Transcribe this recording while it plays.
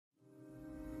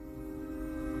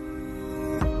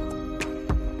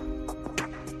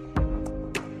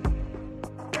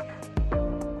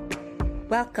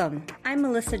Welcome. I'm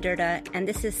Melissa Durda, and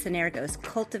this is Synergo's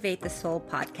Cultivate the Soul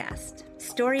podcast.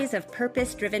 Stories of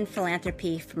purpose-driven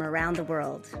philanthropy from around the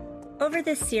world. Over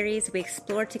this series, we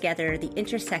explore together the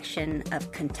intersection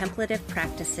of contemplative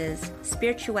practices,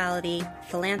 spirituality,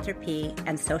 philanthropy,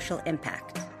 and social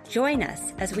impact. Join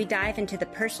us as we dive into the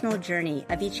personal journey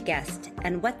of each guest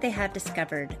and what they have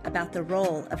discovered about the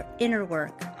role of inner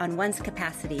work on one's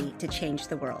capacity to change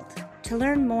the world. To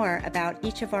learn more about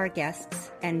each of our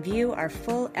guests and view our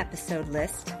full episode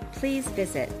list, please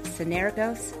visit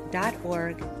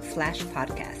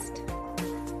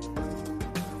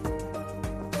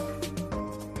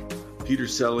synergos.org/podcast. Peter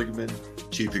Seligman,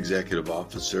 Chief Executive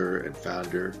Officer and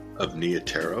founder of Nia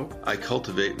Tarot. I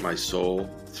cultivate my soul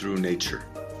through nature.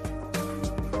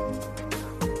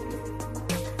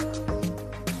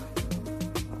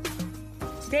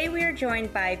 Today we are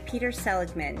joined by Peter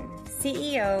Seligman,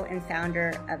 CEO and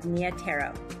founder of Nia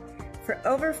Tarot. For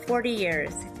over 40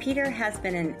 years, Peter has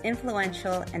been an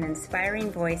influential and inspiring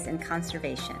voice in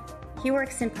conservation. He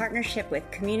works in partnership with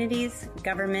communities,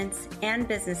 governments, and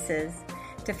businesses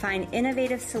to find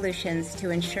innovative solutions to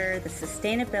ensure the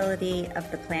sustainability of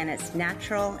the planet's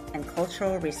natural and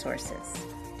cultural resources.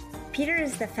 Peter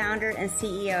is the founder and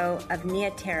CEO of Nia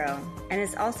Tarot and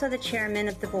is also the chairman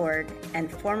of the board and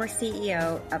former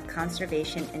CEO of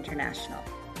Conservation International.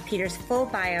 Peter's full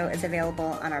bio is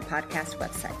available on our podcast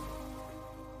website.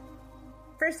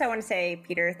 First, I want to say,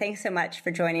 Peter, thanks so much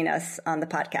for joining us on the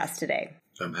podcast today.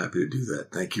 I'm happy to do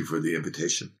that. Thank you for the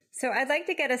invitation. So I'd like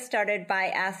to get us started by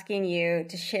asking you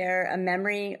to share a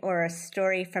memory or a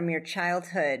story from your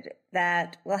childhood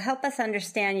that will help us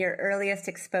understand your earliest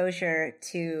exposure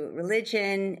to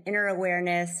religion, inner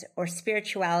awareness, or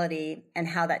spirituality and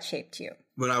how that shaped you.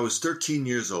 When I was 13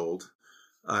 years old,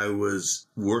 I was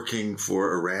working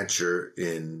for a rancher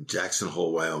in Jackson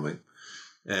Hole, Wyoming,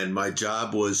 and my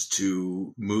job was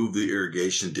to move the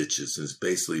irrigation ditches. It's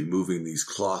basically moving these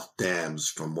cloth dams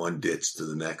from one ditch to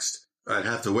the next. I'd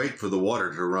have to wait for the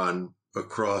water to run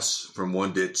across from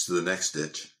one ditch to the next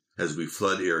ditch as we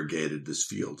flood irrigated this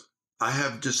field. I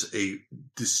have just a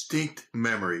distinct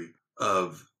memory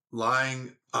of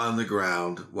lying on the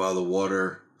ground while the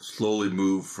water slowly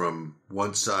moved from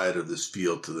one side of this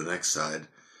field to the next side,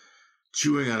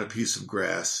 chewing on a piece of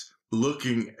grass,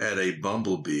 looking at a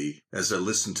bumblebee as I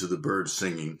listened to the birds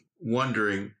singing,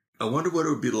 wondering, I wonder what it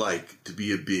would be like to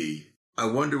be a bee. I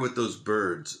wonder what those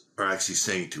birds are actually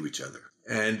saying to each other.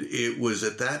 And it was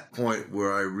at that point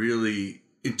where I really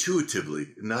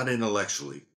intuitively, not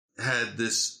intellectually, had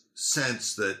this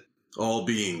sense that all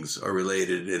beings are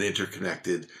related and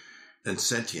interconnected and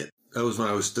sentient. That was when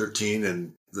I was 13,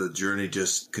 and the journey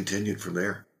just continued from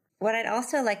there. What I'd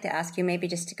also like to ask you, maybe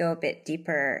just to go a bit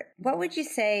deeper, what would you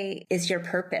say is your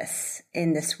purpose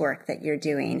in this work that you're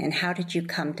doing, and how did you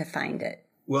come to find it?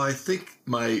 Well, I think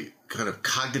my kind of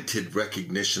cognitive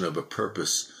recognition of a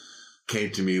purpose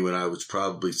came to me when I was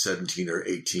probably 17 or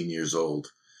 18 years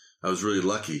old. I was really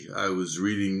lucky. I was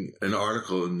reading an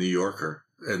article in New Yorker,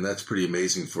 and that's pretty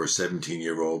amazing for a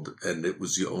 17-year-old, and it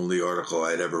was the only article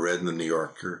I'd ever read in the New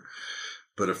Yorker.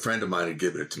 But a friend of mine had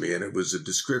given it to me, and it was a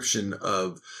description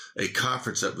of a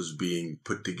conference that was being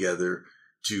put together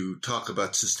to talk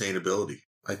about sustainability.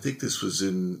 I think this was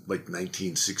in like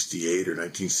 1968 or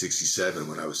 1967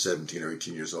 when I was 17 or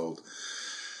 18 years old.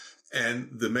 And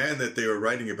the man that they were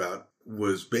writing about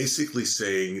was basically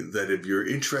saying that if you're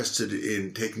interested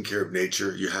in taking care of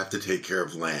nature, you have to take care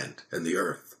of land and the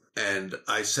earth. And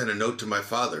I sent a note to my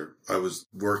father. I was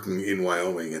working in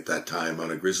Wyoming at that time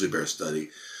on a grizzly bear study.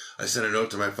 I sent a note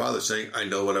to my father saying, I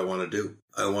know what I want to do.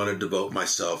 I want to devote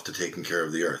myself to taking care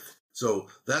of the earth. So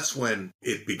that's when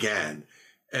it began.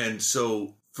 And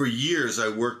so for years, I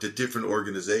worked at different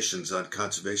organizations on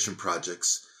conservation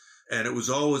projects. And it was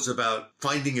always about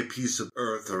finding a piece of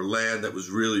earth or land that was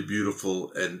really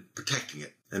beautiful and protecting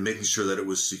it and making sure that it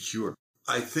was secure.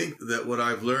 I think that what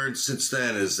I've learned since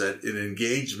then is that an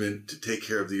engagement to take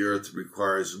care of the earth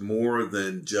requires more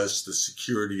than just the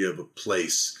security of a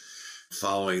place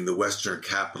following the Western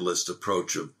capitalist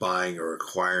approach of buying or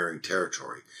acquiring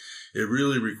territory. It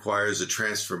really requires a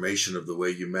transformation of the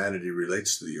way humanity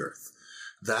relates to the earth.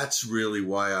 That's really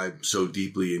why I'm so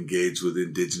deeply engaged with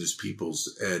indigenous peoples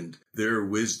and their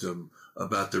wisdom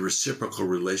about the reciprocal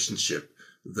relationship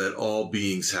that all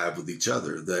beings have with each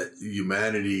other, that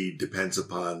humanity depends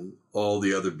upon all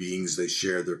the other beings they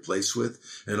share their place with,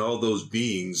 and all those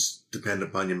beings depend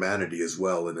upon humanity as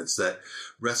well. And it's that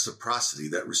reciprocity,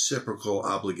 that reciprocal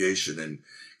obligation and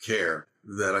care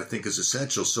that I think is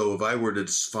essential. So if I were to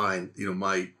define,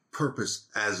 my purpose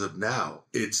as of now,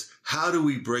 it's how do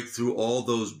we break through all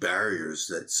those barriers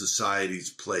that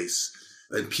societies place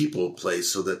and people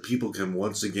place so that people can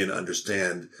once again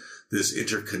understand this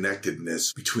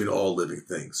interconnectedness between all living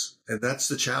things. And that's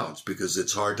the challenge because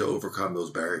it's hard to overcome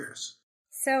those barriers.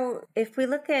 So if we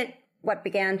look at what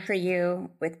began for you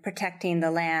with protecting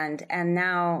the land and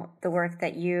now the work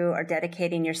that you are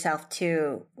dedicating yourself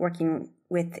to working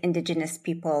with Indigenous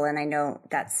people, and I know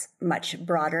that's much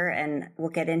broader and we'll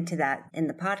get into that in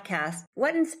the podcast.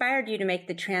 What inspired you to make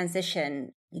the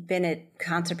transition? You've been at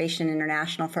Conservation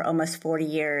International for almost 40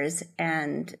 years,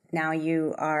 and now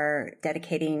you are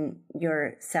dedicating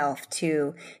yourself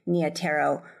to Nia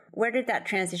Tero. Where did that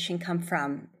transition come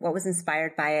from? What was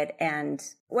inspired by it, and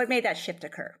what made that shift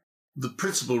occur? The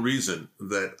principal reason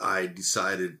that I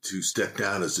decided to step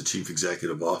down as the chief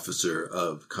executive officer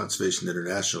of Conservation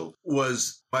International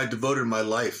was I devoted my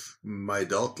life, my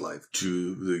adult life,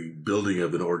 to the building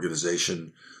of an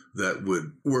organization that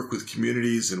would work with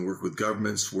communities and work with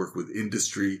governments, work with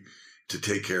industry to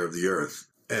take care of the earth.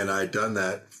 And I'd done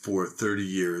that for 30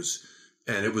 years,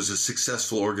 and it was a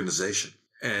successful organization.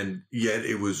 And yet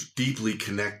it was deeply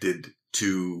connected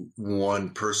to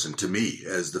one person, to me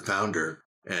as the founder,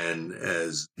 and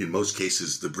as in most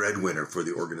cases, the breadwinner for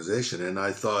the organization. And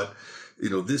I thought,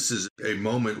 this is a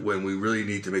moment when we really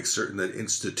need to make certain that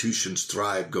institutions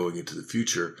thrive going into the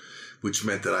future, which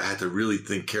meant that I had to really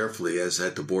think carefully, as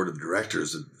had the board of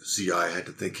directors of CI, had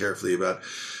to think carefully about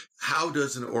how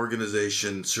does an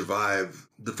organization survive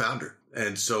the founder?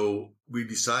 And so we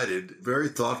decided very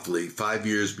thoughtfully 5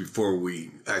 years before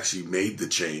we actually made the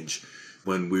change,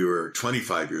 when we were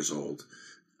 25 years old,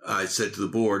 I said to the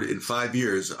board, in 5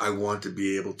 years, I want to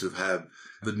be able to have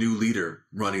the new leader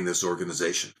running this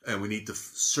organization. And we need to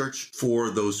search for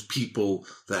those people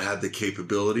that have the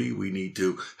capability. We need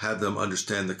to have them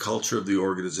understand the culture of the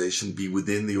organization, be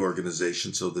within the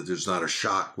organization so that there's not a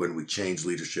shock when we change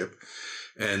leadership.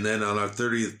 And then on our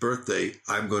 30th birthday,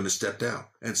 I'm going to step down.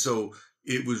 And so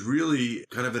it was really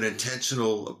kind of an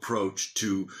intentional approach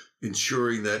to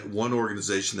ensuring that one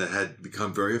organization that had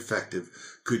become very effective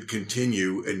could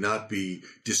continue and not be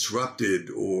disrupted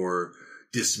or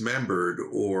dismembered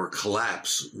or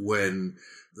collapse when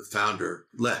the founder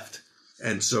left.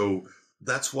 And so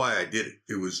that's why I did it.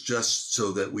 It was just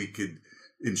so that we could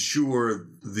ensure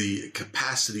the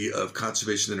capacity of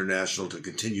Conservation International to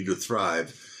continue to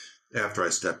thrive after I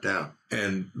stepped down.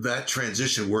 And that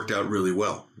transition worked out really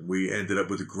well. We ended up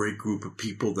with a great group of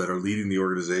people that are leading the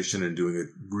organization and doing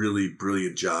a really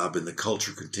brilliant job. And the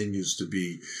culture continues to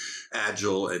be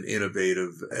agile and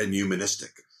innovative and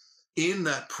humanistic. In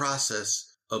that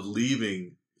process of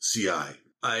leaving CI,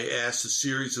 I asked a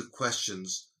series of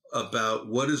questions about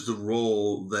what is the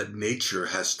role that nature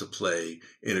has to play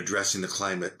in addressing the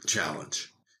climate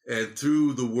challenge. And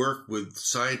through the work with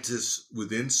scientists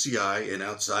within CI and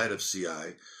outside of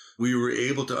CI, we were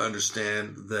able to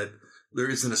understand that there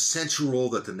is an essential role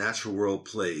that the natural world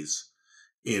plays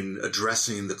in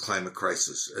addressing the climate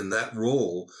crisis. And that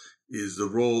role is the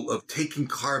role of taking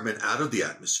carbon out of the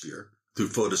atmosphere through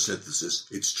photosynthesis.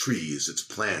 It's trees, it's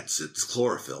plants, it's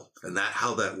chlorophyll, and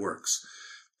how that works,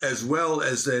 as well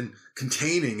as then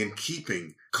containing and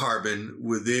keeping carbon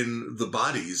within the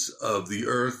bodies of the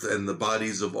earth and the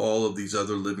bodies of all of these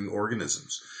other living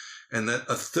organisms. And that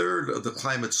a third of the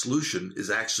climate solution is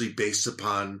actually based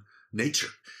upon nature.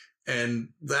 And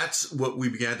that's what we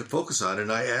began to focus on. And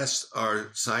I asked our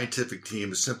scientific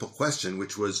team a simple question,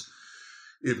 which was,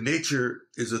 if nature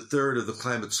is a third of the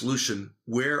climate solution,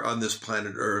 where on this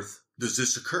planet Earth does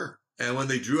this occur? And when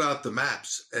they drew out the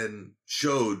maps and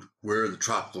showed where the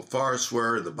tropical forests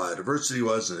were, the biodiversity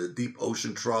was, and the deep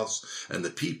ocean troughs and the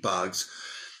peat bogs,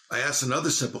 I asked another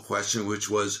simple question, which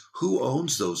was, who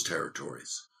owns those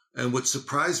territories? And what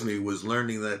surprised me was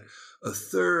learning that a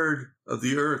third of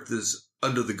the earth is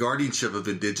under the guardianship of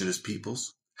indigenous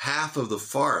peoples. Half of the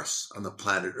forests on the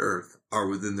planet Earth are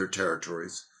within their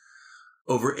territories.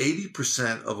 Over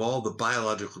 80% of all the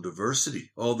biological diversity,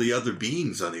 all the other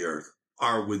beings on the earth,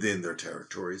 are within their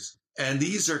territories. And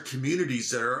these are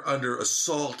communities that are under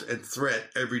assault and threat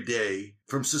every day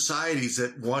from societies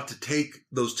that want to take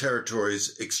those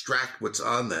territories, extract what's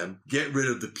on them, get rid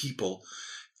of the people.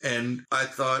 And I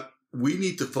thought, we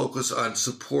need to focus on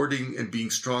supporting and being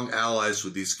strong allies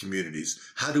with these communities.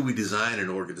 How do we design an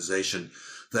organization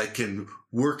that can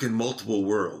work in multiple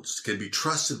worlds, can be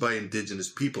trusted by indigenous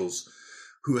peoples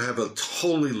who have a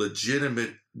totally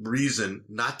legitimate reason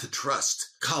not to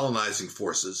trust colonizing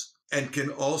forces, and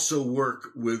can also work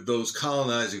with those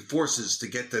colonizing forces to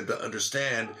get them to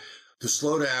understand, to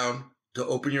slow down, to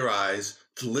open your eyes,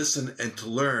 to listen and to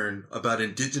learn about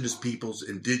indigenous peoples,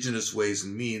 indigenous ways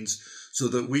and means, so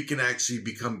that we can actually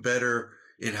become better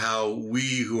in how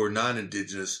we who are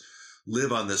non-indigenous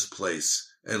live on this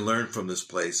place and learn from this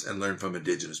place and learn from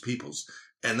indigenous peoples.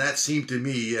 And that seemed to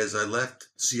me, as I left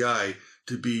CI,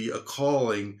 to be a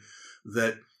calling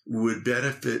that would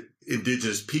benefit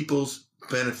indigenous peoples,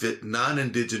 benefit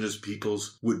non-indigenous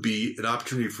peoples, would be an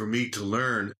opportunity for me to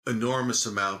learn enormous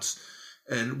amounts,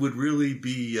 and would really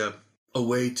be a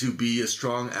way to be a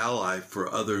strong ally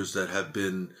for others that have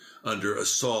been under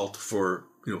assault for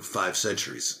 5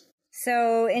 centuries.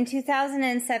 So in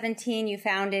 2017, you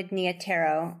founded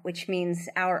Niatero, which means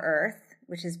our earth,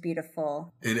 which is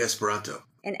beautiful. In Esperanto.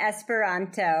 In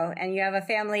Esperanto. And you have a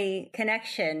family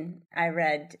connection, I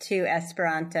read, to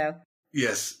Esperanto.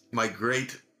 Yes. My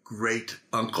great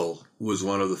uncle was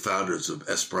one of the founders of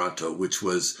Esperanto, which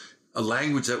was a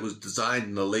language that was designed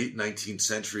in the late 19th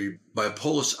century by a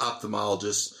Polish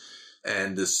ophthalmologist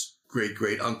and this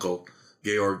great uncle,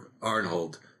 Georg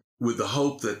Arnold, with the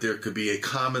hope that there could be a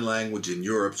common language in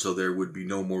Europe so there would be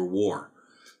no more war.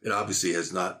 It obviously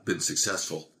has not been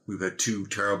successful. We've had 2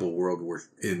 terrible world wars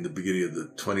in the beginning of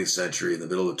the 20th century, in the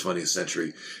middle of the 20th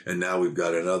century, and now we've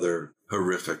got another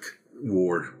horrific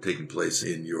war taking place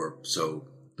in Europe. So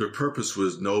their purpose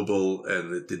was noble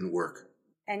and it didn't work.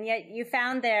 And yet you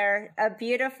found there a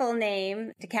beautiful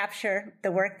name to capture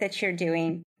the work that you're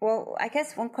doing. Well, I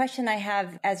guess one question I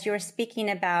have as you were speaking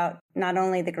about not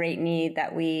only the great need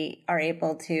that we are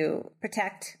able to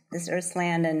protect this earth's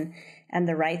land and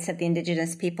the rights of the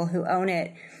indigenous people who own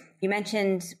it, you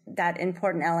mentioned that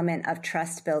important element of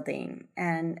trust building.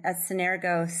 And at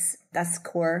Synergos, that's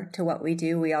core to what we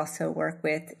do. We also work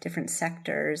with different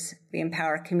sectors. We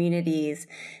empower communities.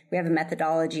 We have a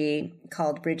methodology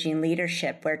called Bridging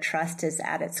Leadership where trust is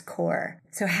at its core.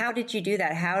 So how did you do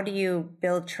that? How do you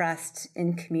build trust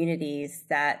in communities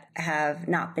that have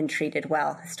not been treated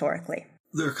well historically?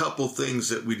 There are a couple of things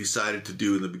that we decided to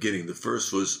do in the beginning. The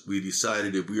first was we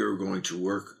decided if we were going to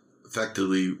work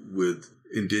effectively with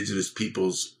indigenous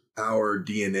peoples, our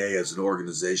DNA as an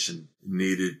organization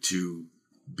needed to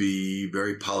be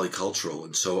very polycultural.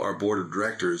 And so our board of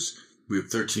directors, we have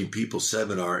 13 people,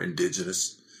 7 are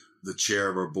indigenous. The chair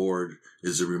of our board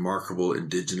is a remarkable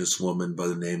indigenous woman by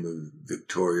the name of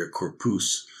Victoria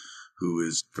Corpus, who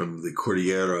is from the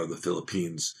Cordillera of the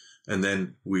Philippines. And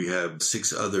then we have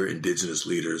 6 other indigenous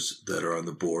leaders that are on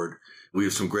the board. We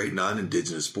have some great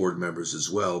non-indigenous board members as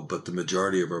well, but the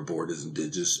majority of our board is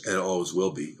indigenous and always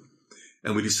will be.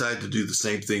 And we decided to do the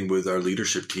same thing with our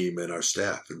leadership team and our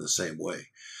staff in the same way.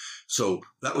 So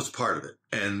that was part of it.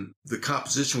 And the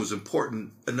composition was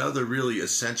important. Another really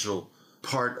essential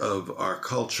part of our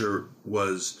culture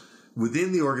was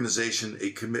within the organization,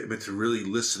 a commitment to really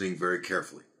listening very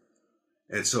carefully.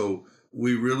 And so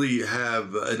we really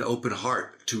have an open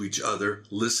heart to each other,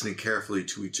 listening carefully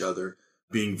to each other,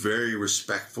 being very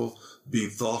respectful, being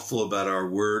thoughtful about our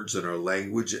words and our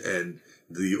language and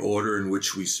the order in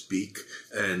which we speak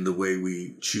and the way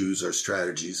we choose our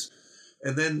strategies.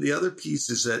 And then the other piece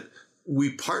is that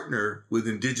we partner with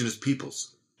indigenous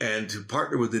peoples. And to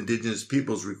partner with indigenous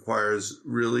peoples requires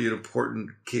really an important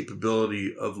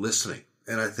capability of listening.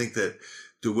 And I think that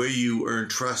the way you earn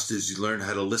trust is you learn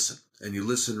how to listen, and you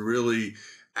listen really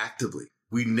actively.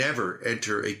 We never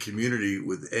enter a community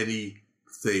with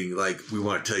anything like we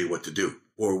want to tell you what to do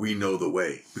or we know the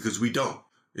way, because we don't.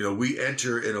 We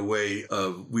enter in a way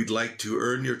of we'd like to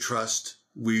earn your trust.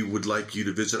 We would like you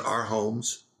to visit our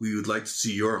homes. We would like to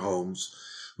see your homes.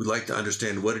 We'd like to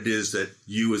understand what it is that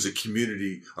you as a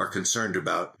community are concerned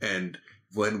about. And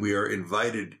when we are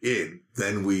invited in,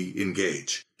 then we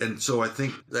engage. And so I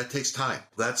think that takes time.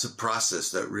 That's a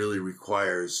process that really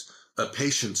requires a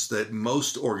patience that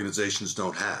most organizations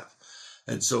don't have.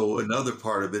 And so another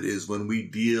part of it is when we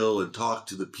deal and talk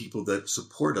to the people that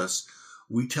support us,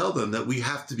 we tell them that we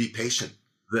have to be patient,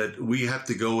 that we have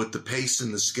to go with the pace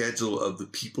and the schedule of the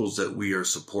peoples that we are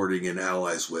supporting and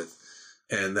allies with.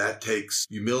 And that takes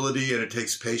humility and it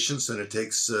takes patience and it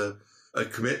takes a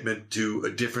commitment to a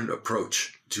different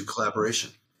approach to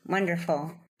collaboration.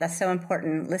 Wonderful. That's so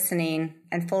important, listening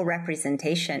and full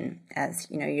representation as,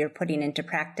 you're putting into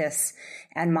practice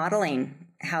and modeling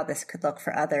how this could look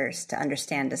for others to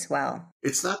understand as well.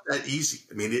 It's not that easy.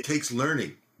 It takes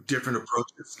learning different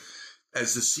approaches.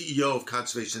 As the CEO of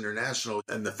Conservation International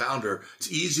and the founder,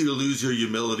 it's easy to lose your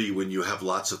humility when you have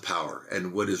lots of power.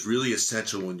 And what is really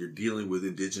essential when you're dealing with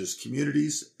indigenous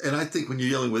communities, and I think when you're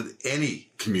dealing with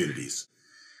any communities,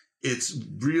 it's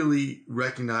really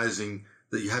recognizing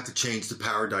that you have to change the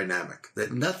power dynamic,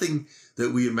 that nothing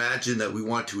that we imagine that we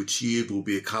want to achieve will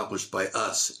be accomplished by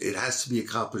us. It has to be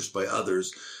accomplished by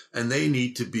others, and they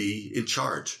need to be in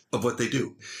charge of what they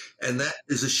do. And that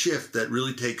is a shift that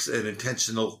really takes an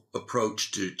intentional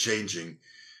approach to changing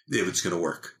if it's going to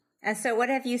work. And so what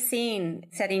have you seen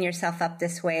setting yourself up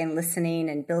this way and listening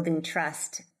and building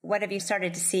trust? What have you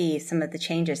started to see some of the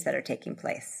changes that are taking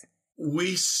place?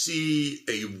 We see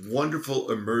a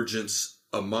wonderful emergence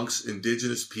amongst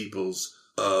indigenous peoples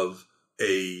of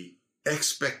a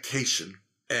expectation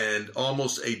and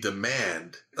almost a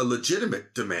demand, a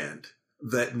legitimate demand,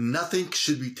 that nothing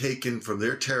should be taken from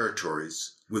their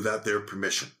territories without their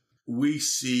permission. We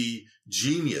see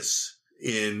genius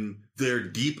in their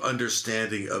deep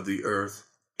understanding of the earth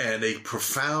and a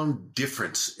profound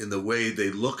difference in the way they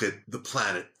look at the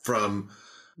planet from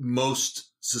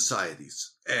most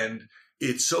societies. And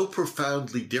it's so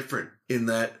profoundly different in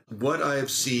that what I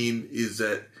have seen is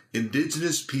that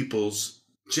indigenous peoples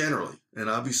generally, and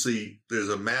obviously there's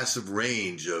a massive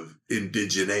range of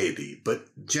indigeneity, but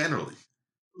generally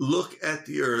look at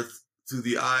the earth through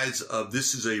the eyes of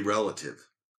this is a relative,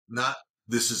 not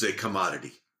this is a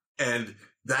commodity. And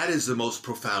that is the most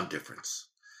profound difference.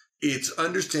 It's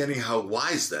understanding how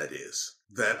wise that is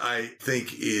that I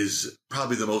think is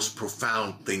probably the most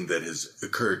profound thing that has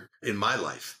occurred in my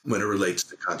life when it relates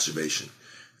to conservation.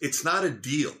 It's not a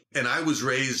deal. And I was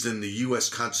raised in the U.S.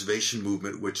 conservation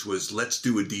movement, which was let's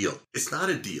do a deal. It's not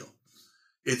a deal.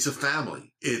 It's a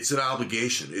family. It's an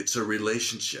obligation. It's a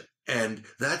relationship. And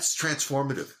that's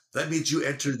transformative. That means you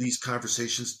enter these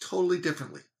conversations totally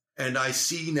differently. And I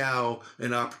see now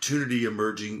an opportunity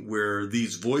emerging where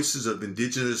these voices of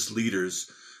indigenous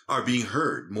leaders are being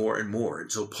heard more and more.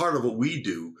 And so part of what we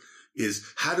do is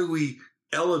how do we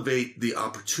elevate the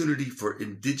opportunity for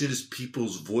indigenous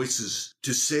people's voices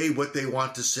to say what they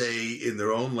want to say in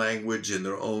their own language, in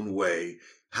their own way?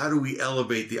 How do we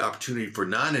elevate the opportunity for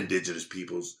non-indigenous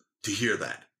peoples to hear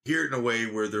that? Hear it in a way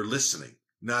where they're listening,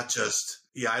 not just,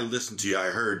 yeah, I listened to you, I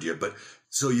heard you, but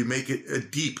so you make it a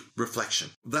deep reflection.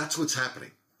 That's what's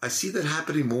happening. I see that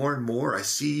happening more and more. I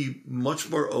see much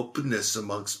more openness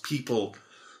amongst people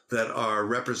that are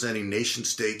representing nation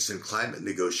states and climate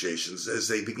negotiations as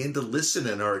they begin to listen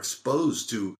and are exposed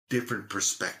to different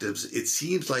perspectives. It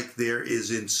seems like there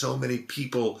is in so many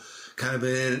people kind of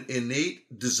an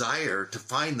innate desire to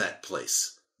find that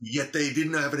place, yet they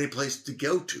didn't have any place to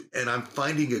go to. And I'm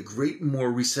finding a great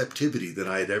more receptivity than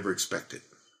I had ever expected.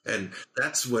 And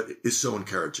that's what is so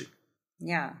encouraging.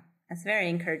 Yeah, that's very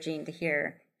encouraging to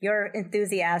hear. Your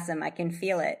enthusiasm, I can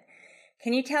feel it.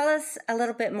 Can you tell us a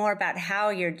little bit more about how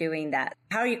you're doing that?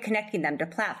 How are you connecting them to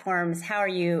platforms? How are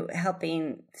you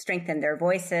helping strengthen their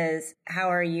voices? How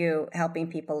are you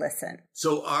helping people listen?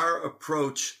 So our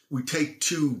approach, we take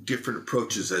two different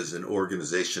approaches as an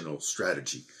organizational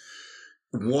strategy.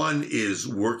 One is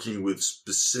working with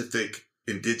specific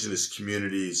indigenous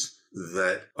communities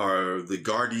that are the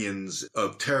guardians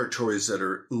of territories that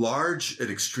are large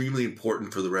and extremely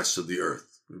important for the rest of the earth.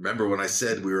 Remember when I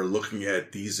said we were looking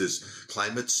at these as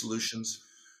climate solutions?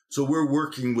 So we're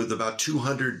working with about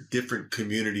 200 different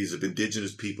communities of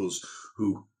indigenous peoples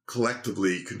who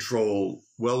collectively control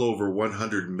well over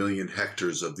 100 million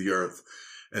hectares of the earth.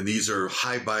 And these are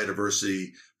high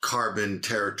biodiversity carbon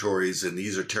territories. And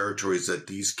these are territories that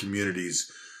these communities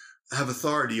have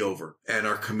authority over and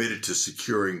are committed to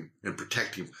securing and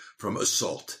protecting from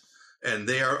assault. And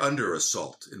they are under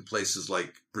assault in places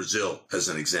like Brazil, as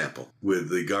an example, with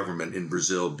the government in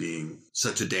Brazil being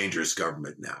such a dangerous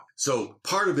government now. So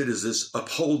part of it is this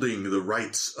upholding the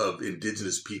rights of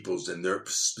indigenous peoples and their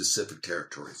specific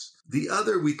territories. The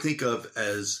other we think of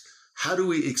as how do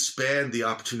we expand the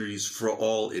opportunities for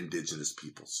all indigenous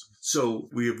peoples? So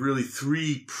we have really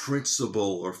four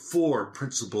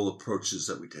principal approaches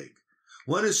that we take.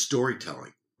 One is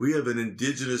storytelling. We have an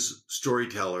indigenous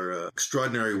storyteller, an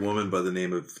extraordinary woman by the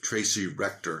name of Tracy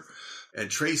Rector. And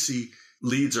Tracy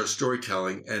leads our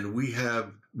storytelling, and we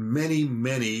have many,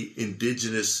 many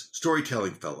indigenous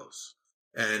storytelling fellows.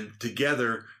 And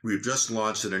together, we've just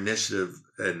launched an initiative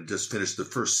and just finished the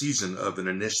first season of an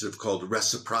initiative called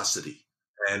Reciprocity.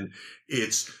 And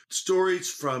it's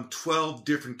stories from 12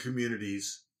 different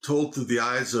communities told through the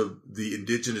eyes of the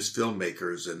indigenous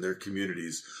filmmakers and their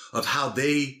communities of how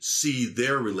they see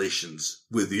their relations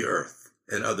with the earth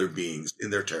and other beings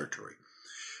in their territory.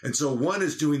 And so one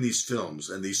is doing these films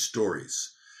and these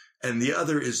stories. And the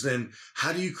other is then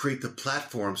how do you create the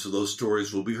platform so those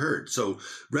stories will be heard? So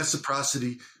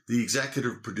Reciprocity, the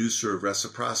executive producer of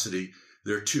Reciprocity,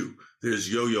 there are two.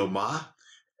 There's Yo-Yo Ma,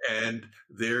 and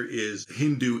there is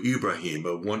Hindu Ibrahim,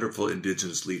 a wonderful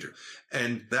indigenous leader.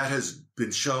 And that has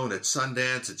been shown at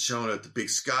Sundance. It's shown at the Big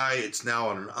Sky. It's now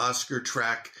on an Oscar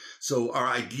track. So our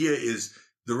idea is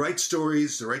the right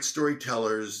stories, the right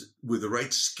storytellers with the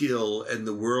right skill, and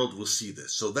the world will see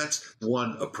this. So that's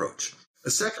one approach.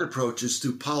 A second approach is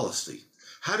through policy.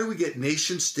 How do we get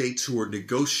nation states who are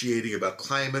negotiating about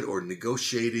climate or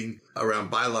negotiating around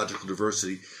biological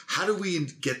diversity? How do we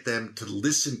get them to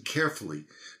listen carefully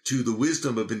to the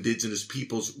wisdom of indigenous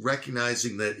peoples,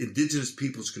 recognizing that indigenous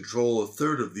peoples control a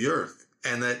third of the earth,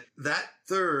 and that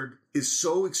third is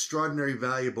so extraordinarily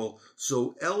valuable?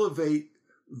 So elevate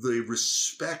the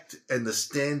respect and the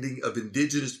standing of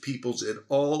indigenous peoples in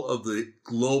all of the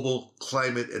global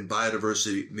climate and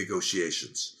biodiversity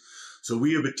negotiations. So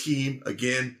we have a team,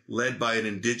 again, led by an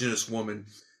indigenous woman,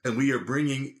 and we are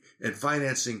bringing and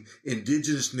financing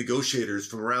indigenous negotiators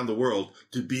from around the world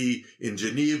to be in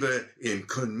Geneva, in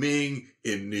Kunming,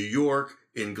 in New York,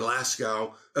 in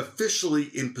Glasgow, officially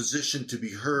in position to be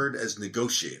heard as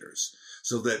negotiators,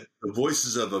 so that the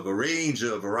voices of a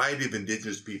variety of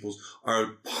indigenous peoples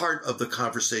are part of the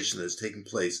conversation that is taking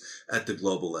place at the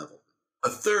global level. A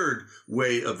third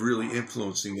way of really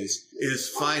influencing this is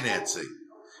financing.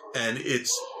 And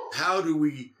it's how do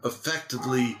we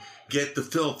effectively get the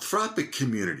philanthropic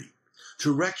community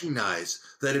to recognize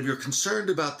that if you're concerned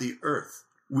about the earth,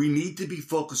 we need to be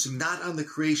focusing not on the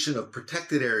creation of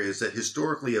protected areas that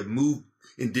historically have moved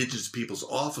indigenous peoples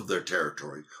off of their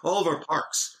territory. All of our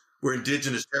parks were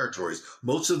indigenous territories,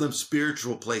 most of them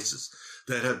spiritual places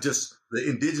that have just, the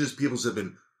indigenous peoples have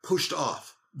been pushed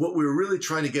off. What we're really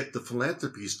trying to get the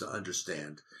philanthropies to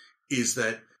understand is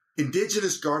that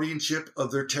indigenous guardianship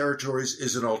of their territories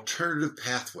is an alternative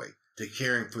pathway to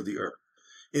caring for the earth.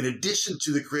 In addition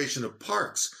to the creation of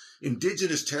parks,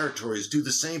 indigenous territories do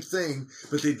the same thing,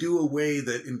 but they do a way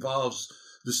that involves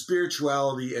the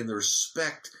spirituality and the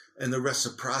respect and the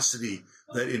reciprocity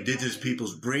that indigenous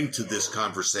peoples bring to this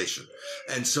conversation.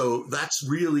 And so that's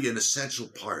really an essential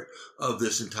part of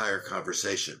this entire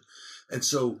conversation. And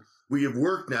so we have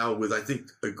worked now with, I think,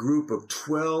 a group of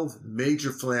 12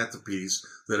 major philanthropies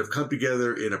that have come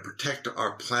together in a Protect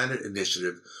Our Planet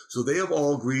initiative. So they have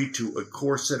all agreed to a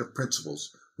core set of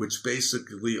principles, which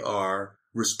basically are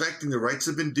respecting the rights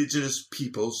of indigenous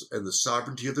peoples and the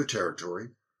sovereignty of their territory,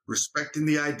 respecting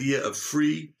the idea of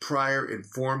free, prior,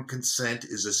 informed consent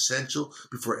is essential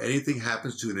before anything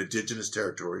happens to an indigenous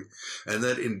territory, and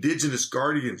that indigenous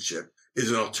guardianship is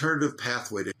an alternative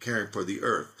pathway to caring for the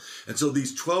earth. And so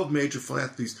these 12 major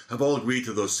philanthropies have all agreed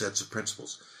to those sets of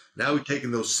principles. Now we've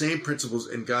taken those same principles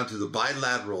and gone to the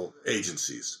bilateral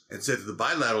agencies and said to the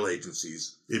bilateral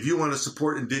agencies, if you want to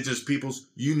support indigenous peoples,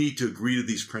 you need to agree to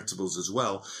these principles as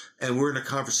well. And we're in a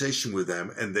conversation with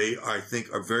them, and they, I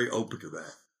think, are very open to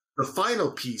that. The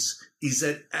final piece is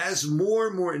that as more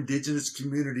and more indigenous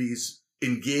communities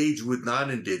engage with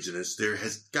non-indigenous, there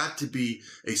has got to be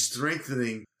a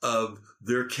strengthening of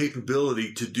their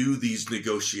capability to do these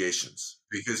negotiations,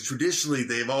 because traditionally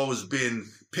they've always been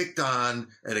picked on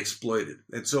and exploited.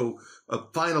 And so a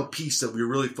final piece that we're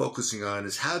really focusing on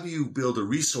is how do you build a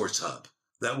resource hub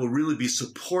that will really be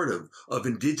supportive of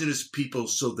indigenous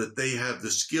peoples so that they have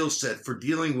the skill set for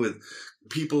dealing with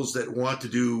peoples that want to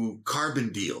do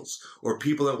carbon deals or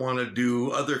people that want to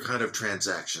do other kind of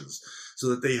transactions, so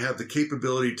that they have the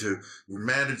capability to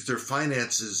manage their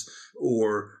finances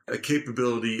or a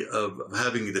capability of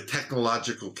having the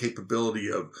technological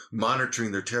capability of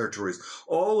monitoring their territories,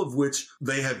 all of which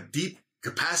they have deep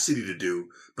capacity to do,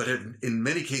 but have in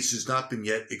many cases not been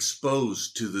yet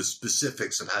exposed to the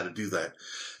specifics of how to do that.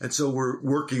 And so we're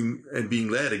working and being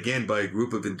led again by a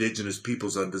group of indigenous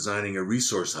peoples on designing a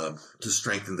resource hub to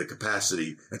strengthen the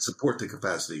capacity and support the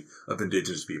capacity of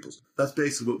indigenous peoples. That's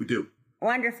basically what we do.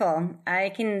 Wonderful. I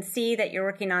can see that you're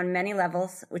working on many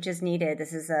levels, which is needed.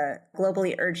 This is a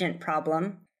globally urgent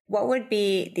problem. What would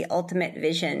be the ultimate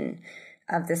vision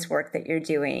of this work that you're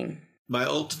doing? My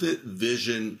ultimate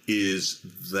vision is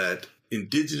that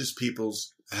indigenous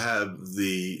peoples have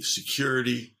the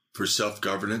security for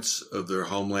self-governance of their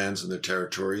homelands and their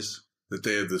territories, that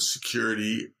they have the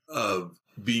security of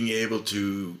being able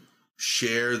to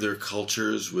share their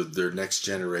cultures with their next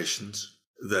generations,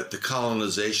 that the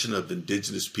colonization of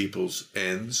indigenous peoples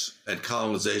ends, and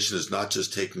colonization is not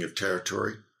just taking of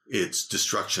territory, it's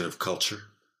destruction of culture,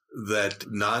 that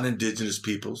non-indigenous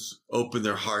peoples open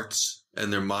their hearts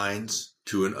and their minds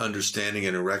to an understanding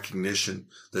and a recognition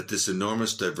that this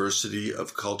enormous diversity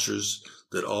of cultures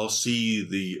that all see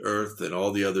the earth and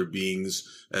all the other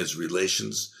beings as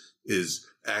relations is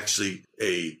actually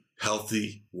a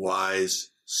healthy,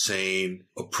 wise, sane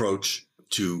approach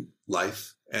to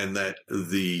life. And that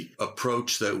the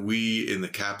approach that we in the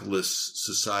capitalist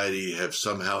society have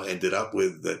somehow ended up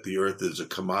with, that the earth is a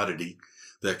commodity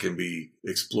that can be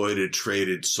exploited,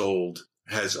 traded, sold,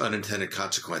 has unintended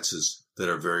consequences that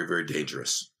are very, very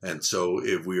dangerous. And so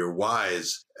if we are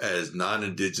wise as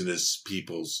non-indigenous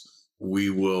peoples, we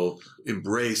will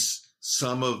embrace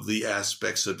some of the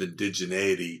aspects of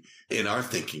indigeneity in our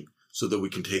thinking so that we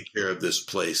can take care of this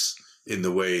place in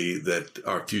the way that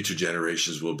our future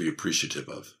generations will be appreciative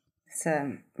of. It's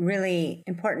a really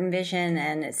important vision,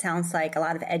 and it sounds like a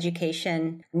lot of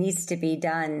education needs to be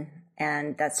done.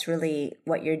 And that's really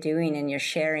what you're doing, and you're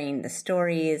sharing the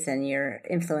stories, and you're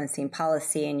influencing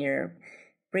policy, and you're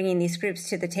bringing these groups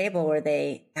to the table where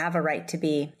they have a right to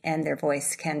be and their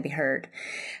voice can be heard.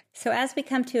 So as we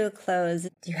come to a close,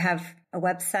 do you have a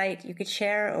website you could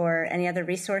share or any other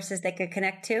resources they could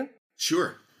connect to?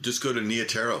 Sure. Just go to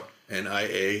Niatero,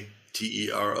 Niatero,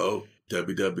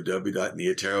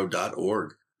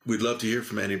 www.niatero.org. We'd love to hear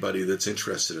from anybody that's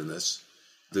interested in this.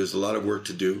 There's a lot of work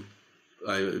to do.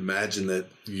 I imagine that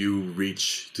you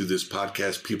reach through this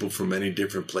podcast people from many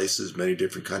different places, many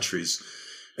different countries.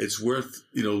 It's worth,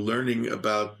 learning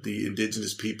about the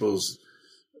indigenous peoples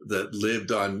that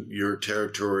lived on your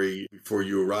territory before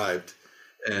you arrived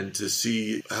and to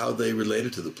see how they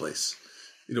related to the place.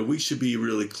 We should be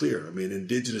really clear.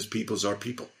 Indigenous peoples are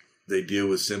people. They deal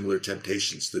with similar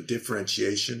temptations. The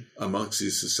differentiation amongst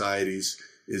these societies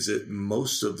is that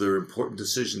most of their important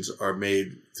decisions are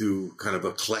made through kind of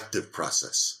a collective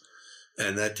process.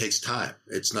 And that takes time.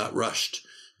 It's not rushed,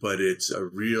 but it's a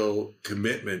real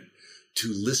commitment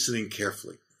to listening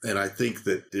carefully. And I think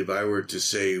that if I were to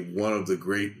say one of the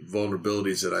great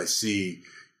vulnerabilities that I see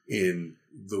in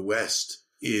the West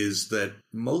is that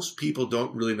most people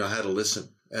don't really know how to listen.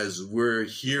 As we're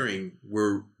hearing,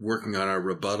 we're working on our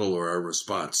rebuttal or our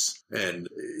response. And,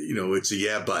 it's a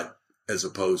yeah, but, as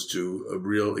opposed to a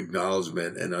real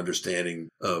acknowledgement and understanding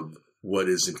of what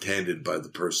is intended by the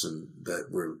person that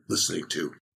we're listening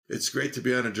to. It's great to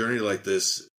be on a journey like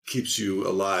this. Keeps you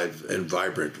alive and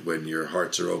vibrant when your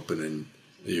hearts are open and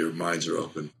your minds are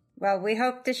open. Well, we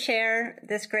hope to share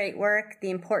this great work, the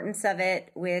importance of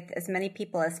it, with as many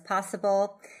people as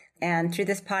possible. And through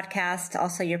this podcast,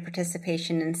 also your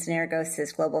participation in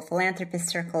Synergos' Global Philanthropist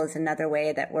Circle is another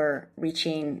way that we're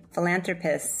reaching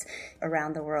philanthropists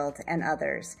around the world and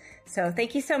others. So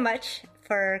thank you so much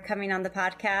for coming on the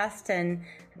podcast. And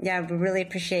we really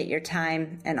appreciate your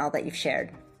time and all that you've shared.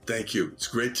 Thank you. It's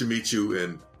great to meet you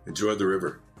and enjoy the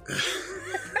river.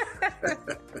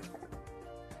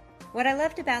 What I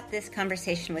loved about this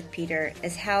conversation with Peter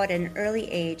is how at an early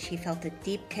age he felt a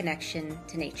deep connection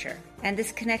to nature. And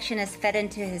this connection has fed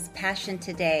into his passion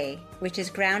today, which is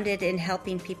grounded in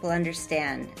helping people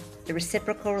understand the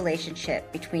reciprocal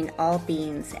relationship between all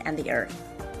beings and the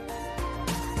earth.